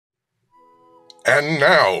And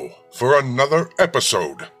now for another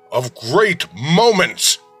episode of Great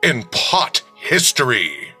Moments in Pot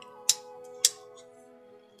History.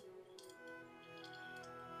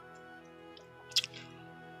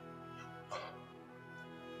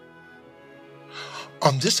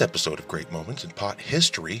 On this episode of Great Moments in Pot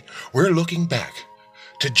History, we're looking back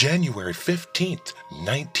to January 15th,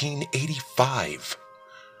 1985.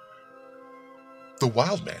 The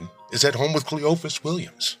wild man is at home with Cleophas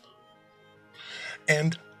Williams.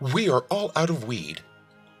 And we are all out of weed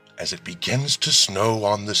as it begins to snow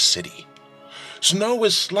on the city. Snow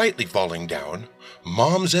is slightly falling down,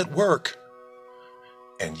 Mom's at work,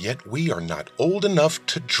 and yet we are not old enough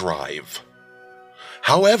to drive.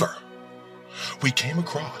 However, we came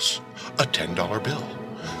across a $10 bill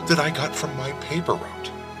that I got from my paper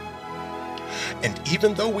route. And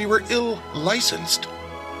even though we were ill-licensed,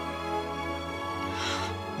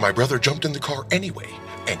 my brother jumped in the car anyway,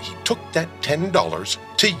 and he took that $10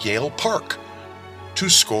 to Yale Park to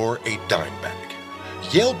score a dime bag.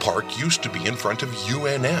 Yale Park used to be in front of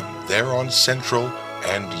UNM, there on Central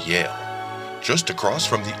and Yale, just across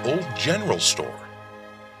from the old general store.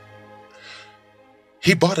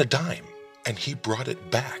 He bought a dime, and he brought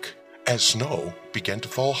it back as snow began to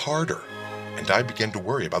fall harder, and I began to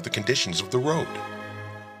worry about the conditions of the road.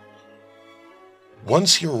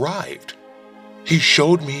 Once he arrived, he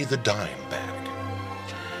showed me the dime bag.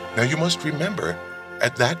 Now you must remember,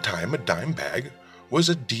 at that time a dime bag was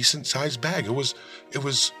a decent-sized bag. It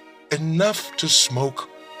was enough to smoke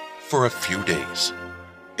for a few days.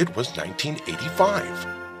 It was 1985.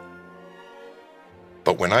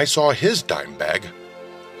 But when I saw his dime bag,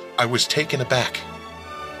 I was taken aback.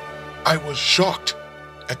 I was shocked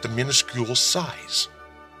at the minuscule size.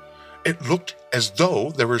 It looked as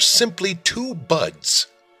though there were simply 2 buds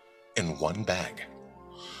in one bag.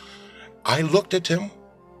 I looked at him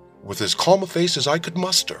with as calm a face as I could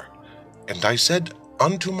muster, and I said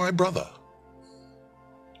unto my brother,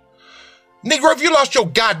 "Negro, have you lost your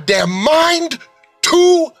goddamn mind?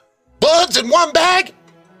 2 buds in one bag?"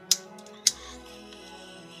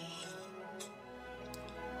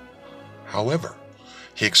 However,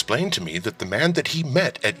 he explained to me that the man that he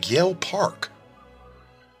met at Yale Park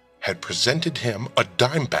had presented him a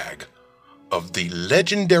dime bag of the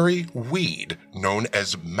legendary weed known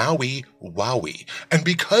as Maui Wowie, and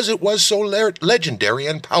because it was so legendary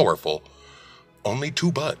and powerful, only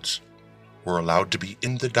 2 buds were allowed to be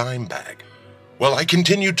in the dime bag. Well, I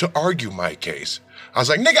continued to argue my case. I was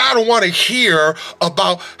like, "Nigga, I don't want to hear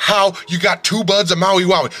about how you got 2 buds of Maui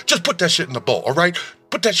Wowie. Just put that shit in the bowl, all right?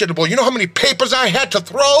 Put that shit in the bowl. You know how many papers I had to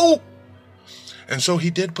throw?" And so he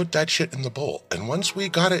did put that shit in the bowl. And once we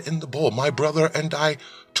got it in the bowl, my brother and I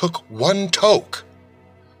took one toke.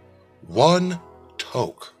 One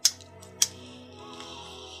toke.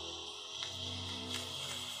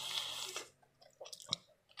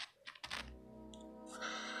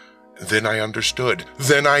 Then I understood.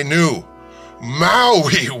 Then I knew.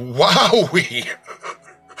 Maui Wowie.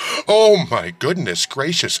 Oh my goodness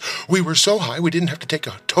gracious. We were so high we didn't have to take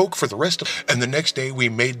a toke for the rest of. And the next day we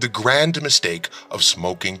made the grand mistake of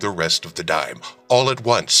smoking the rest of the dime. All at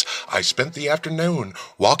once, I spent the afternoon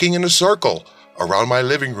walking in a circle around my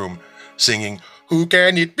living room, singing, "Who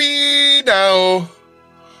can it be now?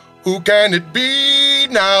 Who can it be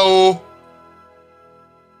now?"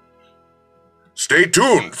 Stay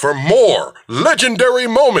tuned for more legendary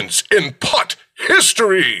moments in pot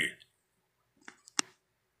history.